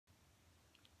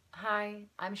Hi,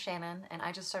 I'm Shannon, and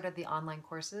I just started the online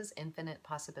courses Infinite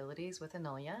Possibilities with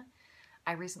Anelia.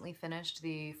 I recently finished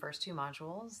the first two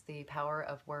modules, The Power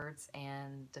of Words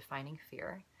and Defining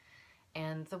Fear.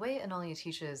 And the way Anelia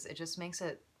teaches, it just makes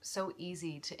it so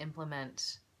easy to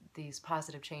implement these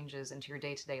positive changes into your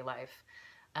day-to-day life.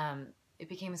 Um, it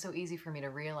became so easy for me to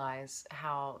realize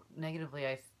how negatively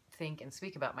I think and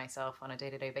speak about myself on a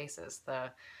day-to-day basis. Oh,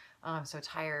 I'm so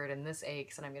tired and this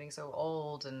aches and I'm getting so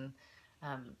old, and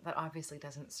that obviously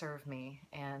doesn't serve me.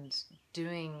 And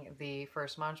doing the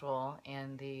first module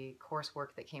and the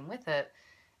coursework that came with it,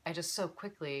 I just so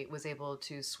quickly was able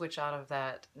to switch out of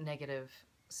that negative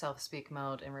self-speak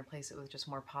mode and replace it with just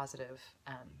more positive,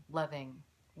 loving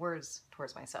words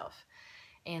towards myself.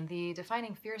 And the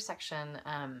defining fear section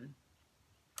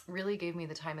really gave me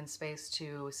the time and space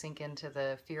to sink into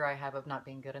the fear I have of not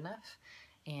being good enough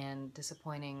and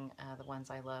disappointing the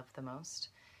ones I love the most.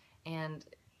 And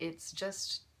it's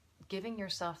just giving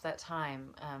yourself that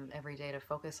time every day to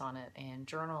focus on it and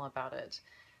journal about it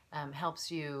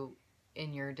helps you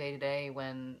in your day-to-day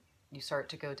when you start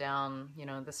to go down,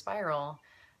 the spiral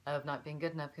of not being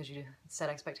good enough because you set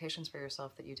expectations for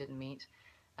yourself that you didn't meet,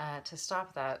 to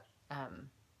stop that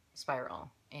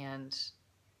spiral and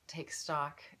take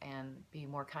stock and be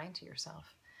more kind to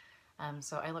yourself.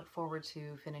 So I look forward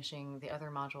to finishing the other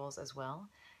modules as well,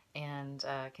 and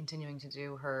continuing to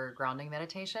do her grounding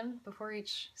meditation before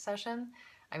each session.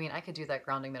 I mean, I could do that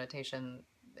grounding meditation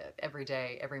every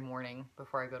day, every morning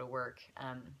before I go to work.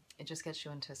 It just gets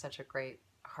you into such a great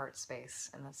heart space,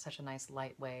 and that's such a nice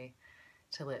light way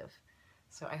to live.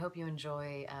 So I hope you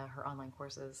enjoy her online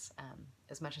courses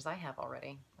as much as I have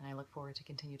already, and I look forward to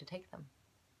continue to take them.